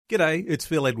G'day, it's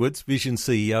Phil Edwards, Vision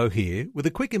CEO here, with a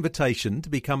quick invitation to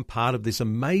become part of this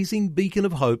amazing beacon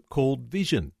of hope called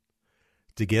Vision.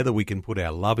 Together we can put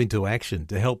our love into action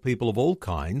to help people of all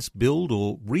kinds build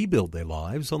or rebuild their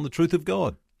lives on the truth of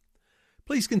God.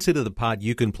 Please consider the part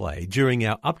you can play during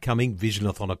our upcoming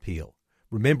Visionathon appeal,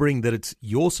 remembering that it's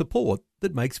your support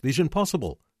that makes Vision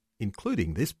possible,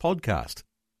 including this podcast.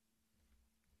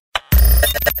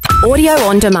 Audio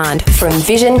on demand from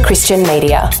Vision Christian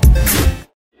Media.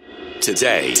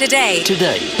 Today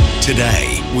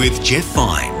with Jeff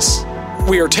Vines.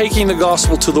 We are taking the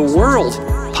gospel to the world.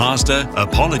 Pastor,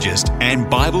 apologist, and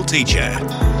Bible teacher.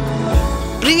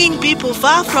 Bringing people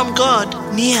far from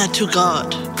God near to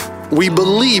God. We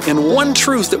believe in one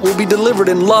truth that will be delivered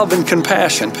in love and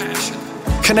compassion,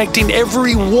 connecting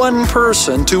every one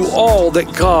person to all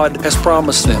that God has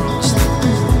promised them.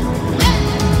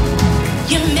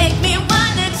 You make me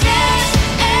wanna dance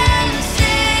and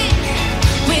sing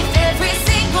with every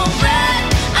single breath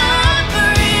I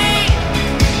breathe.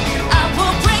 I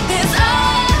will bring this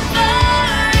offering.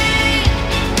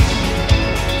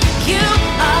 You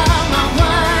are my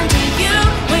wonder, you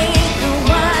with the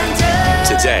wonder.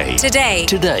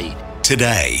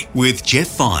 Today with Jeff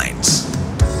Vines.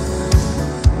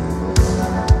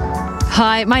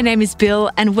 Hi, my name is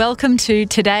Bill and welcome to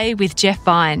Today with Jeff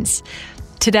Vines.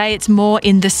 Today it's more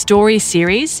in the story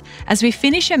series as we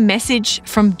finish a message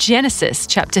from Genesis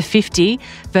chapter 50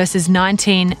 verses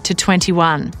 19 to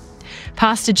 21.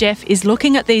 Pastor Jeff is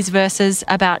looking at these verses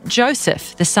about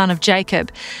Joseph, the son of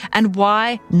Jacob, and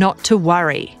why not to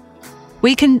worry.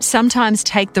 We can sometimes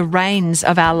take the reins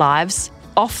of our lives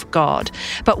off God,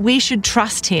 but we should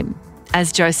trust him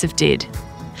as Joseph did.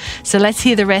 So let's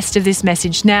hear the rest of this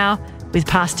message now with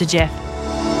Pastor Jeff.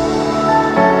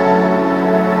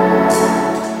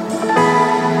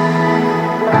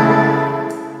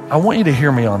 I want you to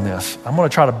hear me on this. I'm going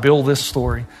to try to build this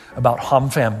story about Ham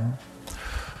Pham,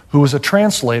 who was a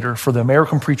translator for the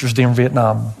American preachers in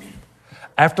Vietnam.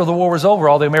 After the war was over,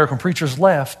 all the American preachers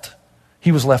left.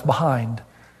 He was left behind.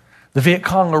 The Viet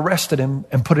Cong arrested him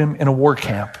and put him in a war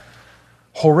camp.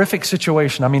 Horrific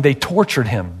situation. I mean, they tortured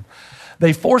him.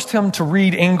 They forced him to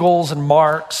read Engels and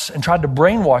Marx and tried to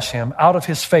brainwash him out of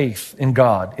his faith in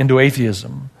God into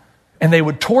atheism. And they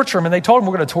would torture him, and they told him,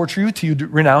 we're going to torture you till you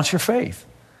renounce your faith.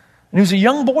 And he was a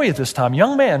young boy at this time,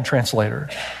 young man translator.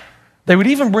 They would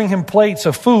even bring him plates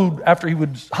of food after he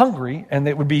was hungry, and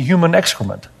it would be human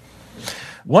excrement.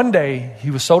 One day,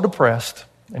 he was so depressed,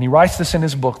 and he writes this in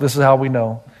his book. This is how we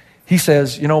know. He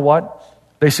says, you know what?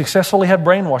 They successfully had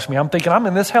brainwashed me. I'm thinking, I'm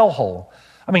in this hellhole.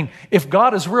 I mean, if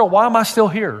God is real, why am I still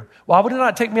here? Why would he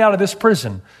not take me out of this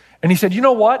prison? And he said, you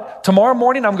know what? Tomorrow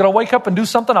morning, I'm going to wake up and do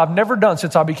something I've never done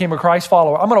since I became a Christ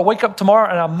follower. I'm going to wake up tomorrow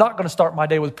and I'm not going to start my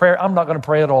day with prayer. I'm not going to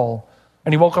pray at all.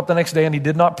 And he woke up the next day and he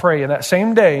did not pray. And that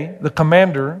same day, the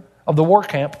commander of the war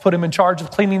camp put him in charge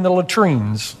of cleaning the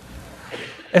latrines.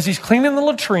 As he's cleaning the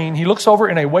latrine, he looks over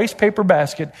in a waste paper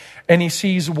basket and he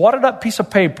sees a wadded up piece of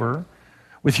paper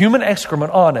with human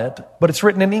excrement on it, but it's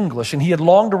written in English. And he had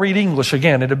longed to read English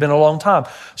again. It had been a long time.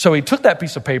 So he took that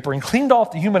piece of paper and cleaned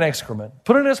off the human excrement,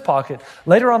 put it in his pocket.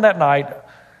 Later on that night,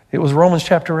 it was Romans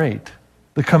chapter 8.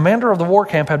 The commander of the war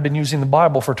camp had been using the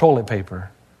Bible for toilet paper.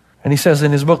 And he says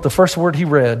in his book, the first word he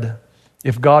read,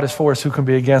 if God is for us, who can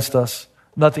be against us?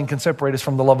 Nothing can separate us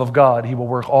from the love of God. He will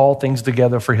work all things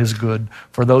together for his good,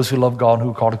 for those who love God and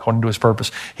who are called according to his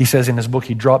purpose. He says in his book,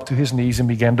 he dropped to his knees and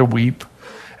began to weep.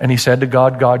 And he said to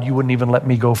God, God, you wouldn't even let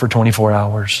me go for 24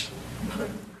 hours.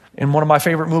 In one of my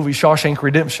favorite movies, Shawshank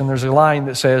Redemption, there's a line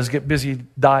that says, get busy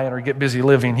dying or get busy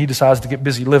living. He decides to get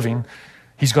busy living.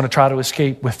 He's going to try to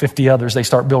escape with 50 others. They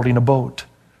start building a boat.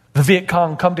 The Viet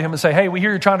Cong come to him and say, hey, we hear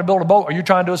you're trying to build a boat. Are you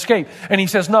trying to escape? And he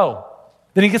says, no.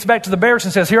 Then he gets back to the barracks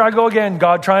and says, here I go again,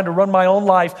 God, trying to run my own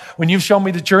life when you've shown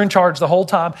me that you're in charge the whole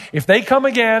time. If they come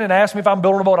again and ask me if I'm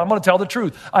building a boat, I'm going to tell the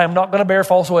truth. I am not going to bear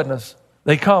false witness.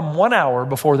 They come 1 hour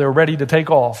before they're ready to take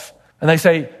off. And they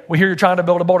say, we hear you're trying to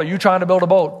build a boat. Are you trying to build a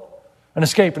boat and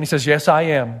escape? And he says, yes, I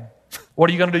am. What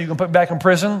are you going to do? You going to put me back in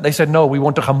prison? They said, no, we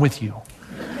want to come with you.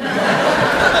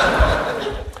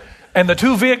 And the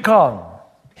two Viet Cong,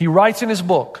 he writes in his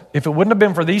book, if it wouldn't have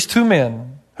been for these two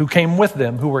men who came with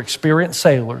them, who were experienced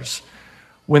sailors,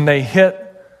 when they hit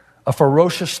a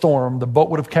ferocious storm, the boat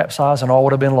would have capsized and all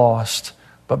would have been lost.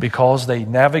 But because they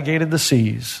navigated the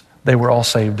seas, they were all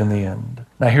saved in the end.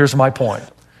 Now here's my point.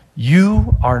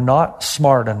 You are not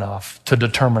smart enough to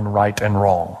determine right and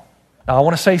wrong. Now I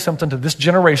want to say something to this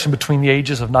generation between the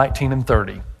ages of 19 and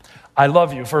 30. I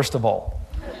love you, first of all.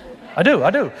 I do.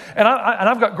 And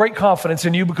I've got great confidence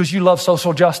in you because you love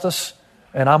social justice,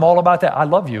 and I'm all about that. I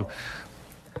love you.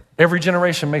 Every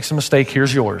generation makes a mistake.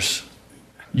 Here's yours.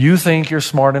 You think you're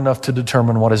smart enough to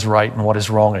determine what is right and what is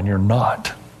wrong, and you're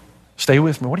not. Stay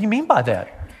with me. What do you mean by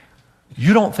that?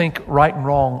 You don't think right and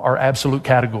wrong are absolute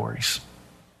categories.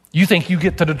 You think you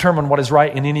get to determine what is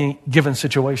right in any given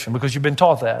situation because you've been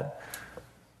taught that.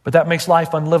 But that makes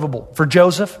life unlivable. For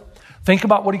Joseph, think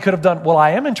about what he could have done. Well,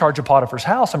 I am in charge of Potiphar's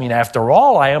house. I mean, after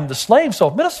all, I am the slave. So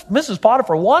if Mrs.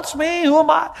 Potiphar wants me, who am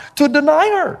I to deny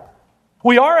her?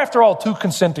 We are, after all, two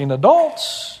consenting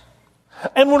adults.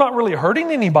 And we're not really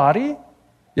hurting anybody.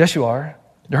 Yes, you are.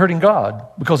 You're hurting God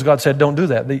because God said, don't do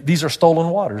that. These are stolen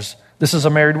waters. This is a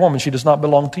married woman. She does not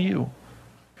belong to you.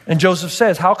 And Joseph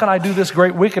says, how can I do this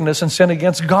great wickedness and sin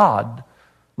against God?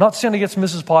 Not sin against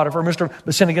Mrs. Potiphar,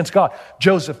 but sin against God.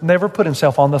 Joseph never put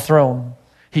himself on the throne.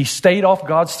 He stayed off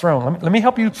God's throne. Let me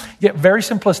help you get very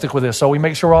simplistic with this so we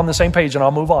make sure we're on the same page, and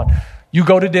I'll move on. You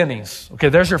go to Denny's. Okay,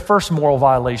 there's your first moral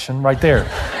violation right there.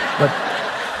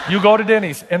 But you go to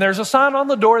Denny's, and there's a sign on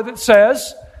the door that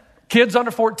says, kids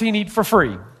under 14 eat for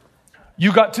free.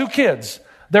 You got two kids.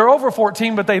 They're over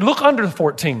 14, but they look under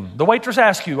 14. The waitress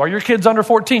asks you, are your kids under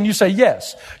 14? You say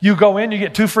yes. You go in, you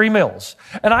get 2 free meals.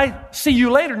 And I see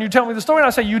you later, and you tell me the story, and I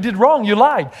say, you did wrong, you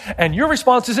lied. And your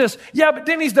response is this, yeah, but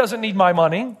Denny's doesn't need my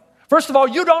money. First of all,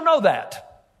 you don't know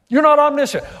that. You're not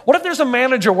omniscient. What if there's a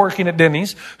manager working at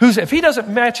Denny's who's, if he doesn't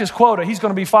match his quota, he's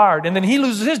going to be fired, and then he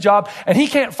loses his job, and he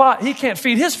can't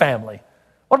feed his family?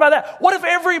 What about that? What if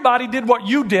everybody did what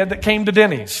you did that came to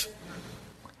Denny's?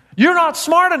 You're not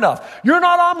smart enough. You're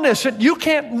not omniscient. You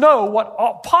can't know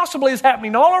what possibly is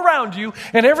happening all around you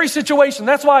in every situation.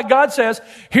 That's why God says,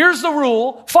 here's the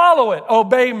rule, follow it,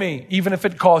 obey me, even if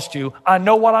it costs you. I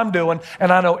know what I'm doing,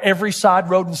 and I know every side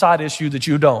road and side issue that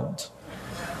you don't.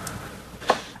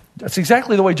 That's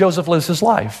exactly the way Joseph lives his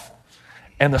life.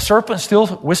 And the serpent still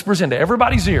whispers into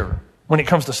everybody's ear when it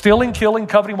comes to stealing, killing,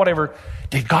 coveting, whatever.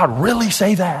 Did God really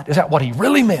say that? Is that what he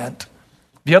really meant?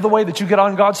 The other way that you get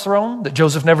on God's throne that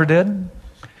Joseph never did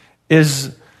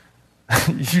is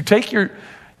you take your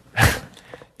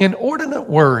inordinate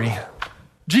worry.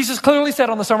 Jesus clearly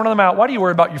said on the Sermon on the Mount, why do you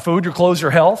worry about your food, your clothes,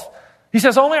 your health? He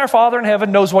says, only our Father in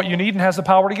heaven knows what you need and has the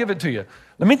power to give it to you.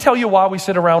 Let me tell you why we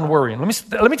sit around worrying.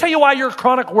 Let me tell you why you're a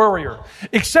chronic worrier.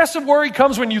 Excessive worry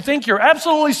comes when you think you're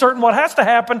absolutely certain what has to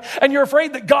happen and you're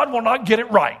afraid that God will not get it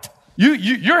right.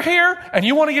 You're here and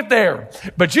you want to get there,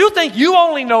 but you think you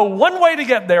only know one way to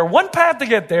get there, one path to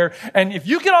get there, and if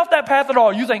you get off that path at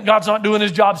all, you think God's not doing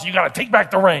his job, so you got to take back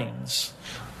the reins.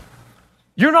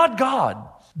 You're not God.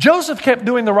 Joseph kept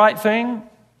doing the right thing,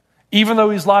 even though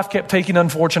his life kept taking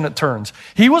unfortunate turns.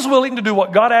 He was willing to do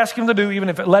what God asked him to do, even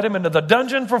if it led him into the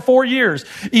dungeon for 4 years,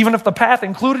 even if the path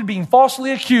included being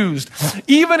falsely accused,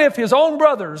 even if his own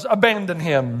brothers abandoned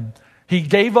him. He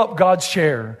gave up God's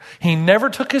chair. He never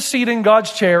took his seat in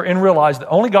God's chair and realized that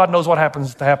only God knows what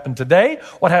happens to happen today,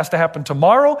 what has to happen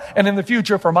tomorrow, and in the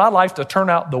future for my life to turn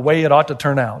out the way it ought to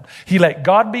turn out. He let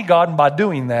God be God, and by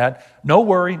doing that, no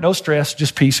worry, no stress,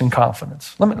 just peace and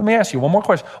confidence. Let me ask you one more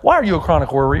question. Why are you a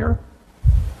chronic worrier?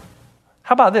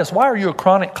 How about this? Why are you a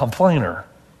chronic complainer?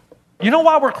 You know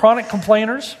why we're chronic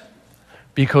complainers?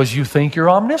 Because you think you're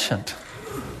omniscient.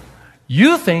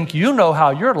 You think you know how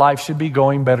your life should be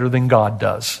going better than God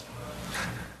does.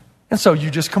 And so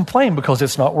you just complain because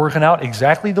it's not working out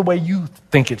exactly the way you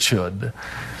think it should.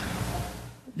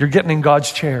 You're getting in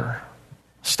God's chair.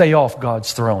 Stay off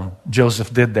God's throne.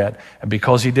 Joseph did that. And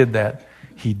because he did that,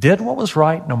 he did what was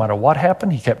right. No matter what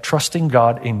happened, he kept trusting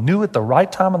God and knew at the right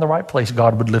time and the right place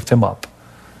God would lift him up.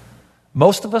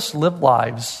 Most of us live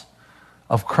lives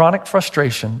of chronic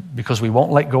frustration because we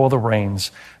won't let go of the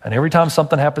reins. And every time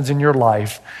something happens in your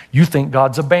life, you think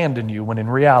God's abandoned you, when in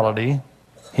reality,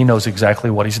 he knows exactly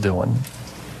what he's doing.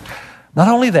 Not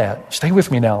only that, stay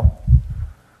with me now.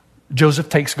 Joseph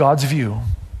takes God's view.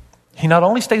 He not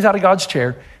only stays out of God's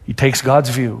chair, he takes God's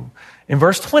view. In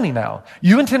verse 20 now,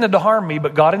 you intended to harm me,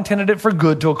 but God intended it for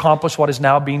good to accomplish what is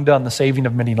now being done, the saving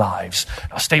of many lives.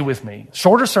 Now stay with me.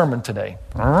 Shorter sermon today.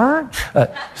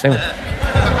 Stay with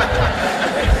me.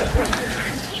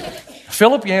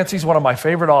 Philip Yancey is one of my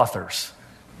favorite authors.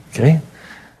 Okay?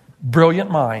 Brilliant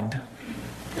mind.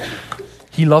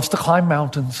 He loves to climb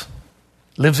mountains.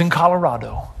 Lives in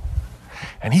Colorado.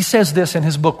 And he says this in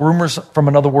his book, Rumors from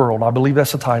Another World. I believe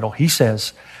that's the title. He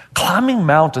says, climbing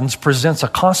mountains presents a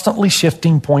constantly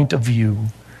shifting point of view.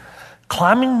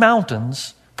 Climbing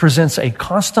mountains presents a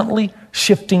constantly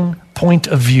shifting point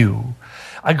of view.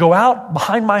 I go out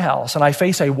behind my house and I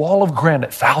face a wall of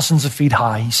granite thousands of feet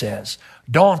high, he says.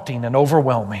 Daunting and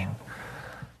overwhelming.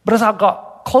 But as I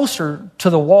got closer to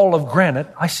the wall of granite,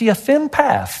 I see a thin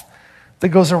path that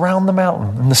goes around the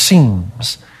mountain and the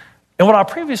seams. And what I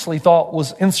previously thought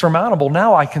was insurmountable,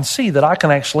 now I can see that I can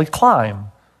actually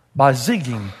climb by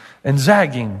zigging and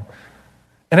zagging.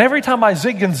 And every time I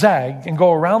zig and zag and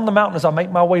go around the mountain as I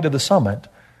make my way to the summit,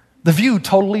 the view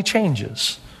totally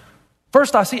changes.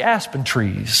 First, I see aspen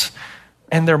trees,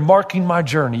 and they're marking my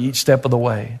journey each step of the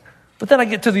way. But then I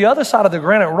get to the other side of the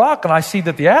granite rock, and I see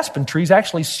that the aspen trees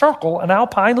actually circle an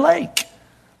alpine lake.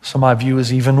 So my view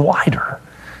is even wider.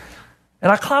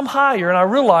 And I climb higher, and I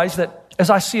realize that as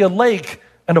I see a lake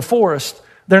and a forest,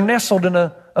 they're nestled in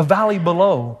a valley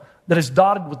below that is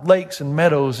dotted with lakes and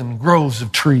meadows and groves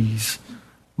of trees.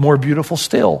 More beautiful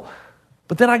still.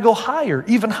 But then I go higher,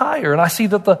 even higher, and I see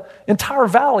that the entire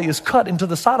valley is cut into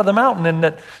the side of the mountain and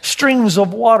that streams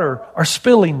of water are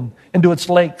spilling into its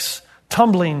lakes,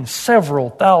 tumbling several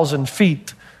thousand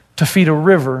feet to feed a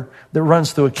river that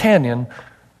runs through a canyon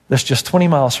that's just 20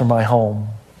 miles from my home.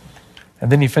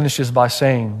 And then he finishes by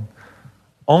saying,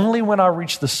 only when I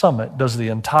reach the summit does the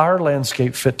entire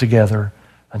landscape fit together.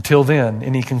 Until then,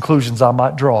 any conclusions I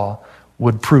might draw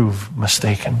would prove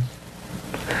mistaken.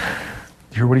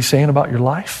 You hear what he's saying about your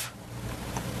life?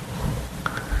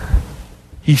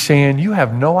 He's saying you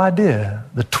have no idea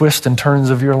the twists and turns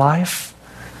of your life.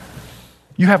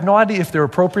 You have no idea if they're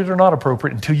appropriate or not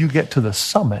appropriate until you get to the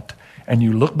summit and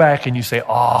you look back and you say,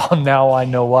 oh, now I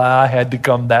know why I had to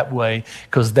come that way,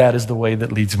 because that is the way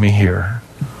that leads me here.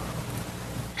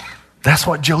 That's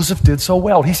what Joseph did so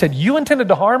well. He said, you intended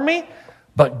to harm me,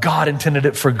 but God intended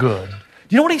it for good.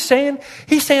 You know what he's saying?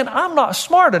 He's saying, I'm not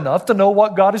smart enough to know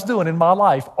what God is doing in my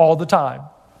life all the time.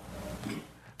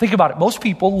 Think about it. Most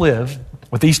people live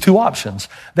with these two options.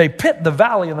 They pit the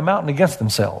valley and the mountain against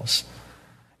themselves.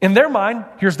 In their mind,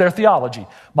 here's their theology.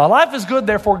 My life is good,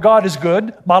 therefore God is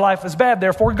good. My life is bad,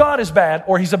 therefore God is bad,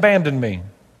 or he's abandoned me.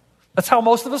 That's how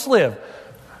most of us live.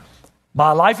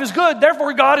 My life is good,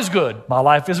 therefore God is good. My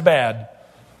life is bad,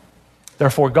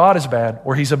 therefore God is bad,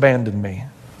 or he's abandoned me.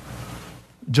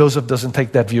 Joseph doesn't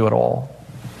take that view at all.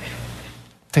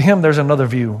 To him, there's another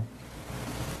view.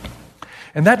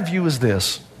 And that view is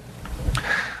this,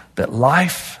 that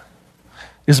life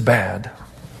is bad.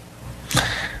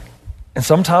 And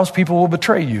sometimes people will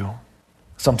betray you.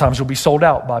 Sometimes you'll be sold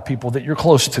out by people that you're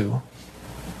close to.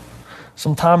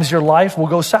 Sometimes your life will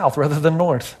go south rather than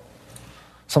north.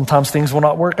 Sometimes things will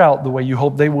not work out the way you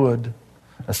hoped they would.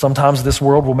 And sometimes this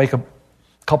world will make a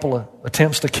couple of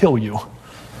attempts to kill you.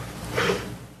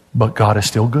 But God is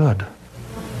still good.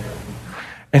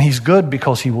 And he's good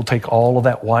because he will take all of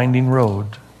that winding road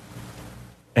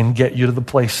and get you to the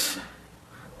place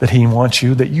that he wants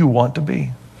you, that you want to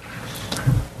be.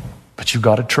 But you've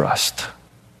got to trust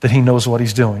that he knows what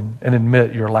he's doing and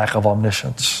admit your lack of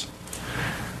omniscience.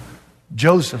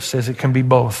 Joseph says it can be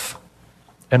both.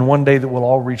 And one day that we'll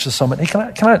all reach the summit.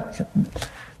 Hey,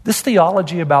 this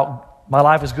theology about my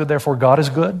life is good, therefore God is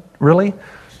good, really?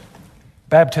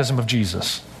 Baptism of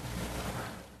Jesus.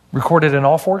 Recorded in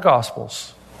all four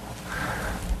Gospels.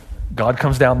 God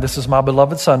comes down, this is my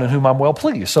beloved Son in whom I'm well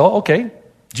pleased. So, okay,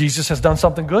 Jesus has done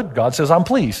something good. God says, I'm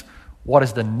pleased. What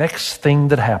is the next thing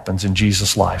that happens in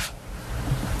Jesus' life?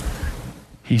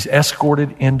 He's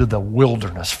escorted into the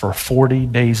wilderness for 40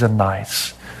 days and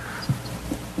nights.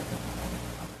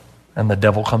 And the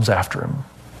devil comes after him.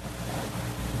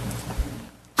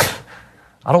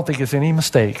 I don't think it's any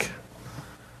mistake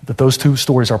that those two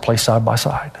stories are placed side by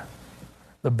side.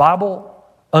 The Bible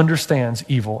understands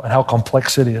evil and how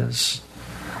complex it is.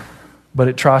 But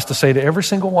it tries to say to every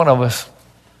single one of us,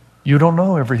 you don't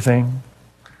know everything.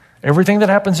 Everything that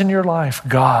happens in your life,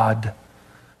 God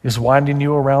is winding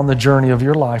you around the journey of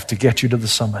your life to get you to the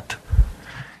summit.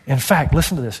 In fact,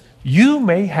 listen to this. You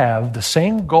may have the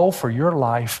same goal for your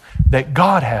life that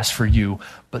God has for you,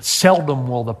 but seldom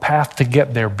will the path to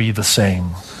get there be the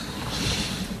same.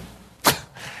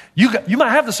 You might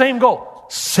have the same goal.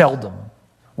 Seldom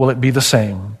will it be the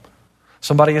same.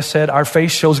 Somebody has said, our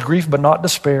face shows grief but not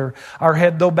despair. Our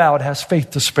head, though bowed, has faith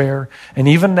to spare. And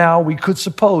even now we could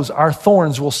suppose our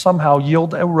thorns will somehow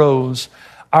yield a rose.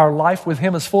 Our life with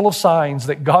him is full of signs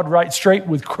that God writes straight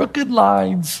with crooked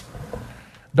lines.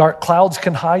 Dark clouds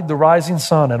can hide the rising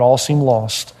sun and all seem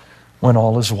lost when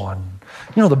all is won.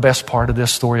 You know, the best part of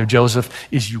this story of Joseph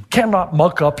is you cannot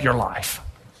muck up your life.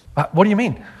 What do you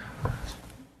mean?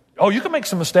 Oh, you can make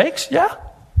some mistakes, yeah.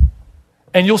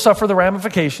 And you'll suffer the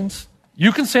ramifications.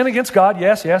 You can sin against God,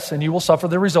 yes, and you will suffer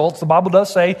the results. The Bible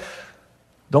does say,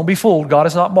 don't be fooled. God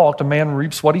is not mocked. A man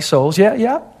reaps what he sows.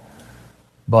 Yeah.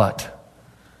 But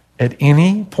at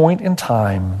any point in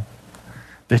time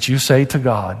that you say to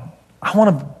God, I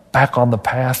want to back on the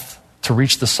path to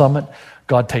reach the summit,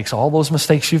 God takes all those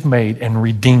mistakes you've made and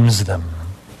redeems them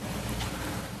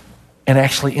and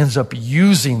actually ends up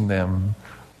using them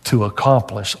to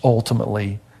accomplish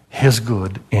ultimately his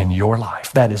good in your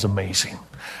life. That is amazing.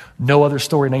 No other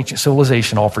story in ancient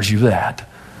civilization offers you that.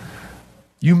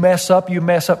 You mess up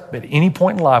at any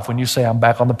point in life when you say, I'm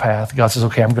back on the path. God says,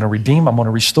 okay, I'm going to redeem, I'm going to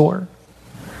restore.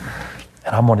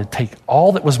 And I'm going to take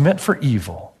all that was meant for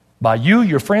evil by you,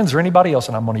 your friends, or anybody else,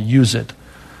 and I'm going to use it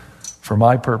for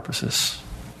my purposes.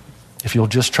 If you'll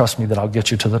just trust me that I'll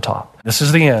get you to the top. This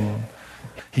is the end.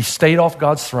 He stayed off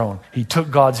God's throne. He took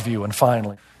God's view, and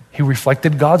finally, he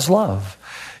reflected God's love.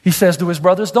 He says to his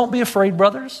brothers, don't be afraid,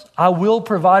 brothers. I will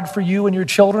provide for you and your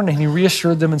children. And he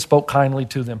reassured them and spoke kindly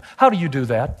to them. How do you do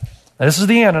that? Now, this is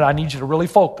the end, and I need you to really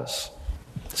focus.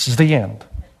 This is the end.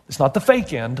 It's not the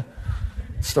fake end.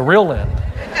 It's the real end.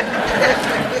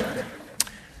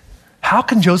 How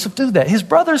can Joseph do that? His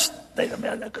brothers,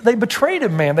 they betrayed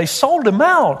him, man. They sold him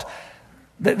out.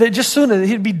 They just soon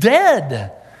he'd be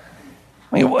dead.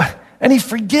 I mean, and he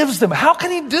forgives them. How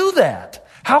can he do that?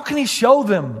 How can he show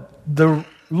them the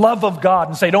love of God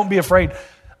and say, don't be afraid.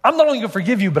 I'm not only going to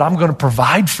forgive you, but I'm going to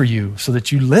provide for you so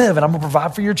that you live, and I'm going to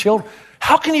provide for your children.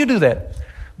 How can you do that?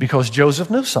 Because Joseph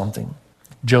knew something.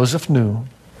 Joseph knew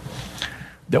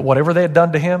that whatever they had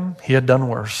done to him, he had done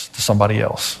worse to somebody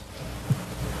else.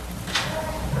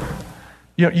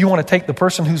 You want to take the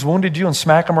person who's wounded you and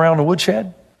smack them around the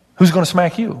woodshed? Who's going to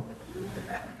smack you?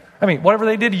 I mean, whatever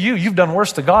they did to you, you've done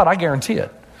worse to God, I guarantee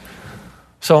it.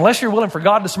 So unless you're willing for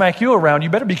God to smack you around, you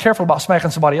better be careful about smacking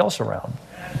somebody else around.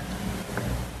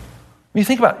 When you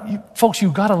think about it, folks,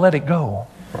 you've got to let it go.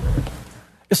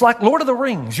 It's like Lord of the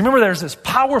Rings. You remember there's this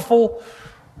powerful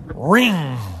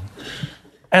ring.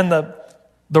 And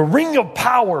the ring of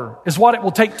power is what it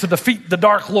will take to defeat the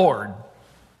Dark Lord.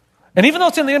 And even though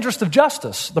it's in the interest of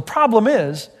justice, the problem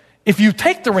is, if you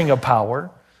take the ring of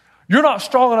power, you're not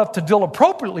strong enough to deal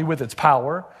appropriately with its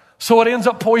power, so it ends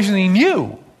up poisoning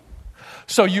you.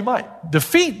 So you might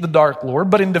defeat the Dark Lord,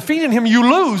 but in defeating him, you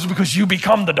lose because you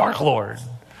become the Dark Lord.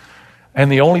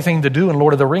 And the only thing to do in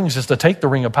Lord of the Rings is to take the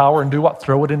ring of power and do what?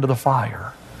 Throw it into the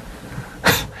fire.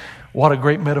 What a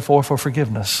great metaphor for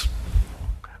forgiveness.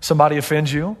 Somebody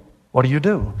offends you, what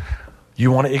do?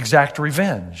 You want to exact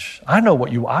revenge. I've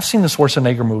seen the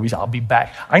Schwarzenegger movies. I'll be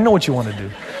back. I know what you want to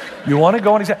do. You want to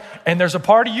go and exact. And there's a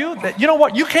part of you that, you know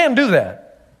what? You can do that.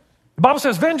 The Bible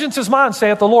says, vengeance is mine,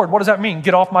 saith the Lord. What does that mean?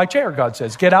 Get off my chair, God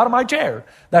says. Get out of my chair.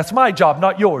 That's my job,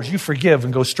 not yours. You forgive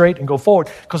and go straight and go forward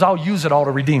because I'll use it all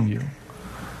to redeem you.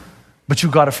 But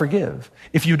you've got to forgive.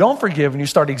 If you don't forgive and you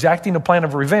start exacting a plan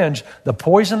of revenge, the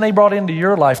poison they brought into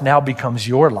your life now becomes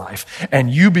your life.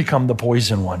 And you become the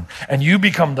poison one. And you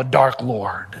become the Dark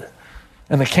Lord.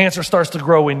 And the cancer starts to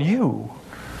grow in you.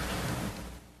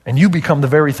 And you become the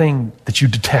very thing that you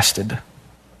detested.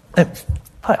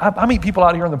 I meet people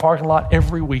out here in the parking lot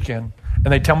every weekend,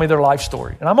 and they tell me their life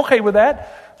story. And I'm okay with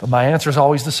that, but my answer is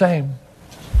always the same.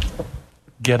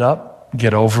 Get up,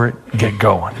 get over it, get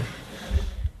going.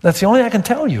 That's the only thing I can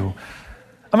tell you.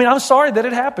 I mean, I'm sorry that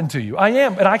it happened to you. I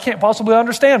am, and I can't possibly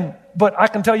understand, but I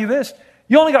can tell you this.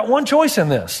 You only got one choice in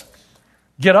this.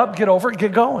 Get up, get over it,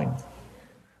 get going.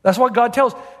 That's what God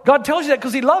tells. God tells you that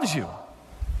because he loves you.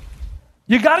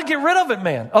 You got to get rid of it,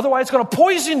 man. Otherwise, it's going to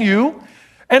poison you,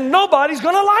 and nobody's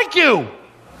going to like you.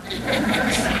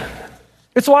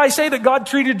 It's why I say that God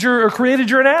created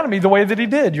your anatomy the way that he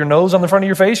did. Your nose on the front of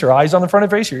your face, your eyes on the front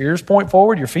of your face, your ears point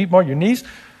forward, your feet more, your knees.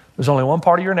 There's only one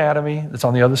part of your anatomy that's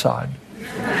on the other side.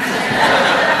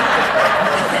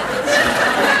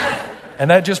 And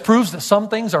that just proves that some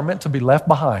things are meant to be left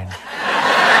behind.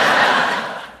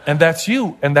 And that's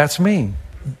you, and that's me.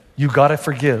 You've got to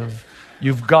forgive.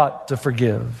 You've got to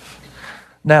forgive.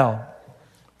 Now,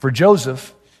 for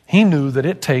Joseph, he knew that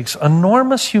it takes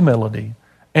enormous humility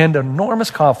and enormous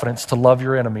confidence to love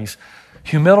your enemies.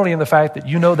 Humility in the fact that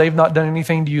you know they've not done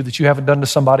anything to you that you haven't done to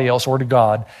somebody else or to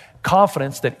God.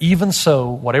 Confidence that even so,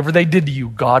 whatever they did to you,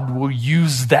 God will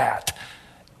use that,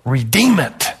 redeem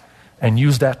it, and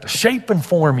use that to shape and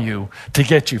form you to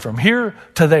get you from here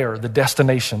to there, the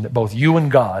destination that both you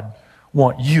and God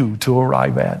want you to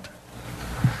arrive at.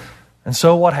 And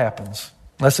so what happens?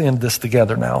 Let's end this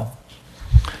together now.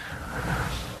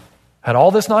 Had all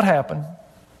this not happened,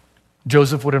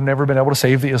 Joseph would have never been able to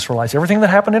save the Israelites. Everything that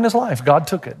happened in his life, God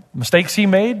took it. Mistakes he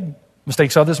made,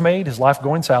 mistakes others made, his life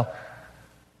going south,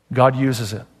 God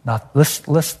uses it. Now, let's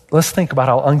think about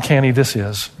how uncanny this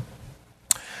is.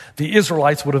 The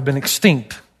Israelites would have been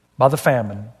extinct by the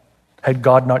famine had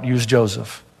God not used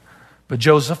Joseph. But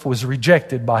Joseph was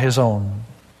rejected by his own.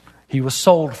 He was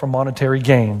sold for monetary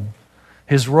gain.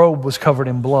 His robe was covered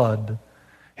in blood.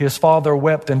 His father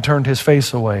wept and turned his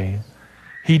face away.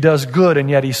 He does good and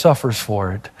yet he suffers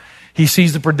for it. He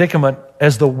sees the predicament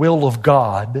as the will of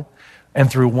God, and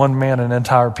through one man an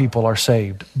entire people are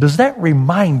saved. Does that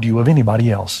remind you of anybody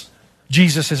else?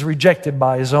 Jesus is rejected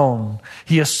by his own.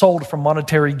 He is sold for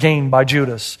monetary gain by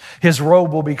Judas. His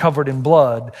robe will be covered in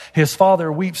blood. His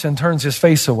father weeps and turns his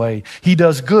face away. He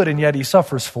does good and yet he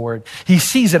suffers for it. He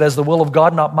sees it as the will of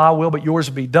God, not my will, but yours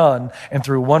be done. And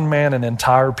through one man, an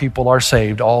entire people are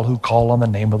saved, all who call on the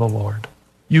name of the Lord.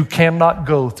 You cannot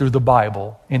go through the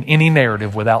Bible in any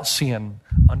narrative without seeing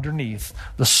underneath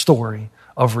the story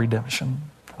of redemption.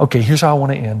 Okay, here's how I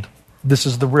want to end. This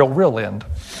is the real end.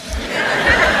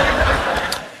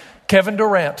 Kevin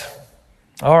Durant.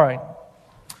 All right.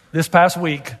 This past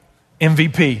week,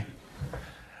 MVP.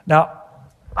 Now,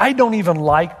 I don't even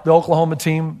like the Oklahoma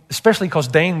team, especially because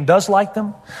Dane does like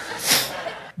them.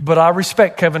 But I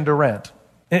respect Kevin Durant.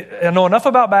 I know enough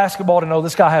about basketball to know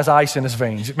this guy has ice in his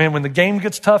veins. Man, when the game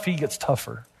gets tough, he gets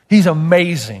tougher. He's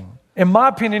amazing. In my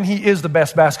opinion, he is the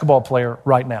best basketball player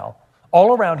right now.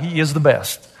 All around, he is the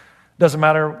best. Doesn't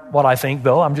matter what I think,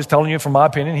 though. I'm just telling you from my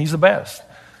opinion, he's the best.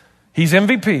 He's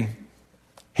MVP.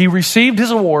 He received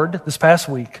his award this past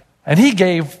week, and he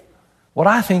gave what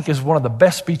I think is one of the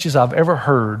best speeches I've ever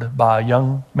heard by a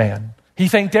young man. He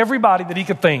thanked everybody that he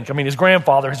could think. I mean, his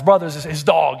grandfather, his brothers, his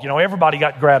dog, everybody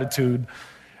got gratitude.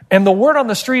 And the word on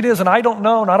the street is, and I don't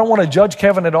know, and I don't want to judge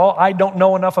Kevin at all. I don't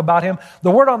know enough about him. The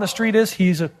word on the street is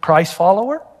he's a Christ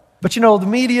follower. But the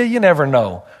media, you never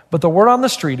know. But the word on the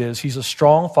street is he's a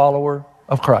strong follower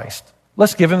of Christ.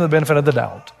 Let's give him the benefit of the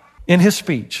doubt. In his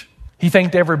speech, he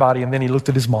thanked everybody, and then he looked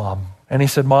at his mom. And he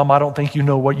said, Mom, I don't think you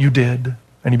know what you did.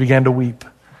 And he began to weep.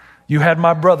 You had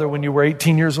my brother when you were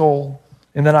 18 years old,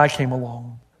 and then I came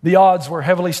along. The odds were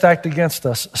heavily stacked against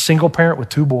us, a single parent with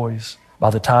 2 boys, by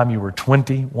the time you were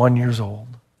 21 years old.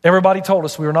 Everybody told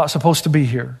us we were not supposed to be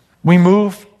here. We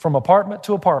moved from apartment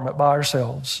to apartment by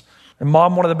ourselves. And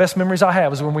Mom, one of the best memories I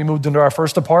have is when we moved into our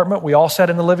first apartment. We all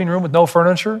sat in the living room with no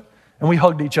furniture, and we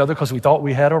hugged each other because we thought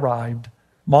we had arrived.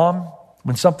 Mom,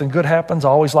 when something good happens, I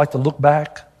always like to look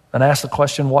back and ask the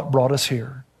question, what brought us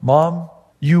here? Mom,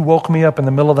 you woke me up in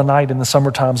the middle of the night in the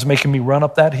summer times, making me run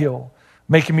up that hill,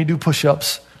 making me do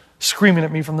push-ups, screaming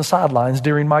at me from the sidelines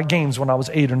during my games when I was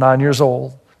 8 or 9 years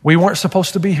old. We weren't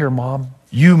supposed to be here, Mom.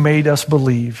 You made us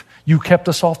believe. You kept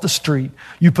us off the street.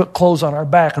 You put clothes on our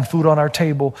back and food on our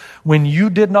table. When you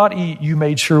did not eat, you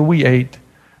made sure we ate.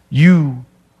 You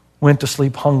went to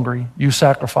sleep hungry. You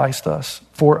sacrificed us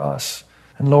for us.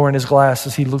 And lowering his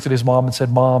glasses, he looked at his mom and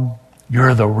said, Mom,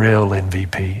 you're the real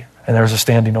MVP. And there's a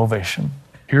standing ovation.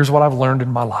 Here's what I've learned in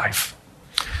my life.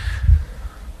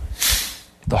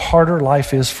 The harder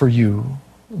life is for you,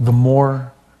 the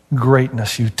more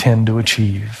greatness you tend to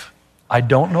achieve. I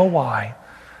don't know why,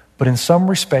 but in some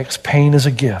respects, pain is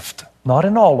a gift. Not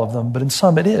in all of them, but in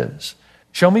some it is.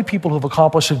 Show me people who have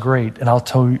accomplished a great, and I'll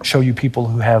show you people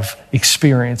who have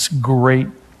experienced great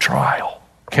trial.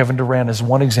 Kevin Durant is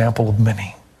one example of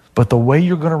many. But the way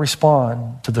you're going to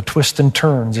respond to the twists and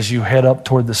turns as you head up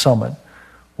toward the summit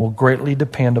will greatly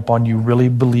depend upon you really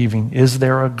believing, is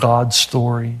there a God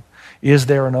story? Is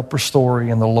there an upper story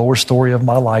and the lower story of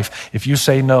my life? If you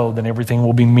say no, then everything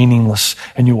will be meaningless,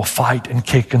 and you will fight and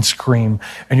kick and scream,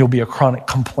 and you'll be a chronic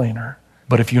complainer.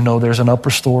 But if you know there's an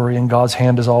upper story and God's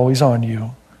hand is always on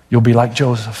you, you'll be like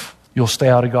Joseph. You'll stay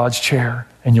out of God's chair,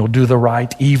 and you'll do the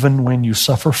right even when you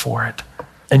suffer for it.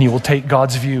 And you will take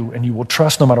God's view, and you will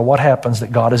trust no matter what happens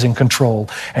that God is in control,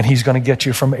 and he's going to get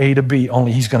you from A to B,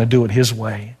 only he's going to do it his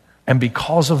way. And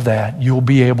because of that, you'll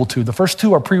be able to, the first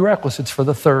 2 are prerequisites for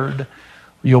the third,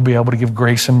 you'll be able to give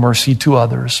grace and mercy to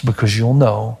others because you'll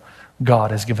know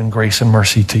God has given grace and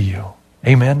mercy to you.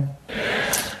 Amen?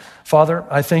 Father,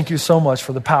 I thank you so much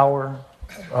for the power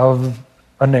of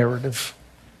a narrative.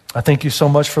 I thank you so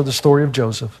much for the story of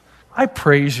Joseph. I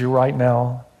praise you right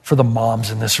now for the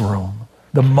moms in this room.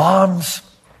 The moms,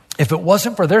 if it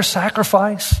wasn't for their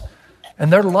sacrifice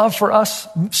and their love for us,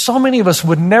 so many of us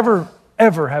would never,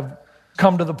 ever have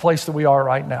come to the place that we are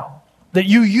right now. That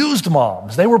you used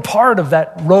moms. They were part of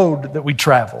that road that we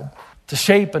traveled to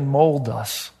shape and mold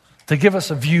us, to give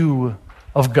us a view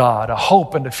of God, a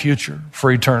hope and a future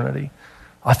for eternity.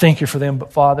 I thank you for them.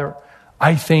 But Father,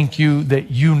 I thank you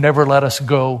that you never let us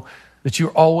go, that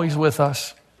you're always with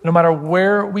us. No matter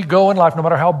where we go in life, no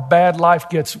matter how bad life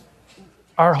gets,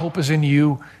 our hope is in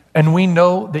you. And we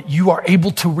know that you are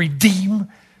able to redeem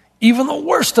even the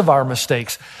worst of our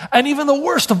mistakes, and even the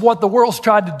worst of what the world's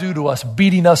tried to do to us,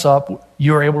 beating us up.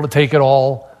 You're able to take it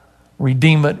all,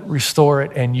 redeem it, restore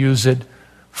it, and use it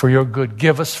for your good.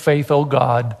 Give us faith, oh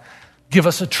God. Give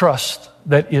us a trust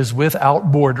that is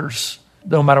without borders.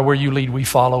 No matter where you lead, we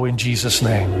follow in Jesus'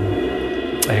 name.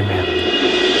 Amen.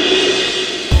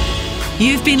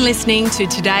 You've been listening to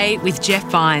Today with Jeff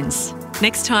Vines.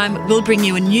 Next time, we'll bring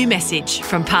you a new message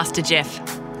from Pastor Jeff.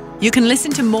 You can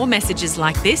listen to more messages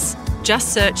like this.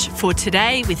 Just search for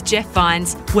Today with Jeff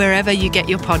Vines wherever you get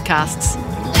your podcasts.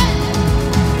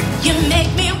 You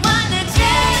make me wanna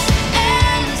dance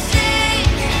and sing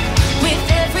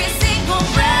with every single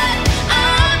breath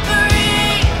I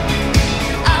breathe.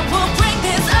 I will bring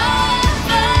this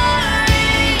offering.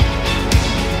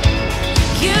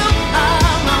 You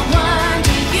are my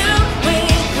wonder, you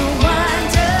with the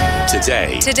wonder.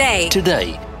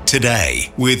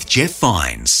 Today with Jeff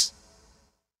Vines.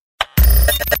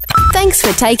 Thanks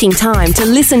for taking time to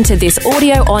listen to this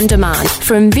audio on demand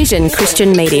from Vision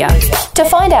Christian Media. To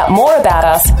find out more about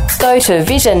us, go to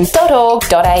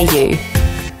vision.org.au.